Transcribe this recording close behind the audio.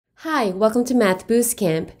Hi, welcome to Math Boost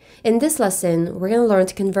Camp. In this lesson, we're going to learn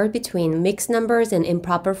to convert between mixed numbers and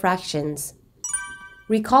improper fractions.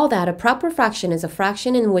 Recall that a proper fraction is a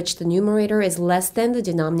fraction in which the numerator is less than the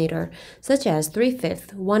denominator, such as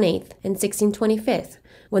 3/5, 1/8, and 16/25.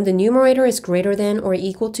 When the numerator is greater than or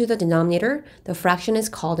equal to the denominator, the fraction is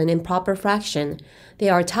called an improper fraction. They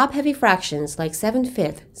are top-heavy fractions like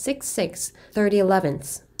 7/5, 6/6,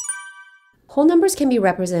 30/11. Whole numbers can be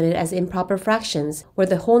represented as improper fractions, where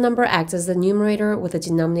the whole number acts as the numerator with a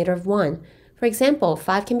denominator of 1. For example,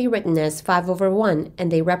 5 can be written as 5/1,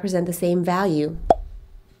 and they represent the same value.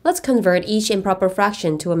 Let's convert each improper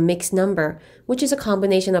fraction to a mixed number, which is a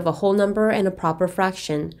combination of a whole number and a proper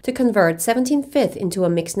fraction. To convert 17/5 into a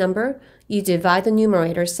mixed number, you divide the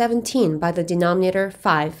numerator 17 by the denominator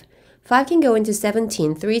 5. 5 can go into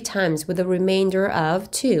 17 3 times with a remainder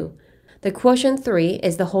of 2. The quotient 3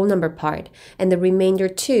 is the whole number part, and the remainder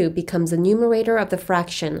 2 becomes the numerator of the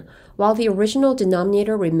fraction, while the original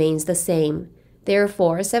denominator remains the same.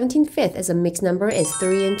 Therefore, 17/5 as a mixed number is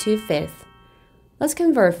 3 2/5. Let's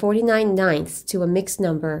convert 49/9 to a mixed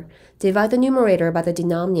number. Divide the numerator by the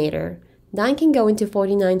denominator. 9 can go into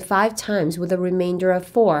 49 5 times with a remainder of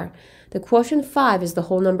 4. The quotient 5 is the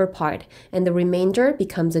whole number part, and the remainder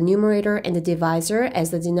becomes the numerator and the divisor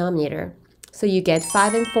as the denominator. So you get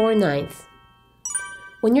 5 4/9.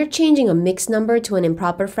 When you're changing a mixed number to an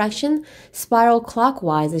improper fraction, spiral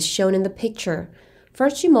clockwise is shown in the picture.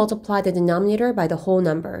 First, you multiply the denominator by the whole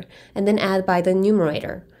number, and then add by the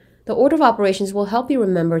numerator. The order of operations will help you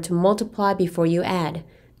remember to multiply before you add.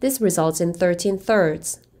 This results in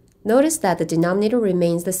 13/3. Notice that the denominator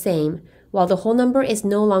remains the same, while the whole number is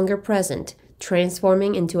no longer present,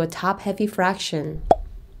 transforming into a top-heavy fraction.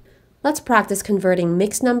 Let's practice converting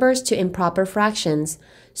mixed numbers to improper fractions.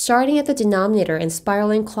 Starting at the denominator and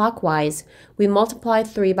spiraling clockwise, we multiply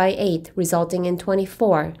 3 by 8, resulting in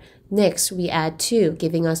 24. Next, we add 2,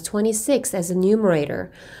 giving us 26 as the numerator,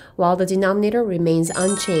 while the denominator remains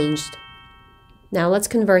unchanged. Now let's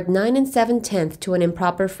convert 9 7/10 to an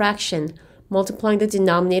improper fraction. Multiplying the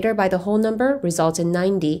denominator by the whole number results in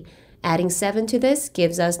 90. Adding 7 to this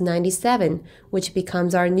gives us 97, which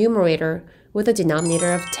becomes our numerator, with a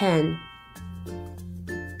denominator of 10.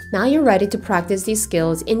 Now you're ready to practice these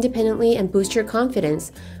skills independently and boost your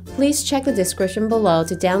confidence. Please check the description below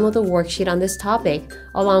to download the worksheet on this topic,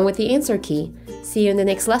 along with the answer key. See you in the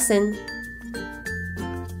next lesson!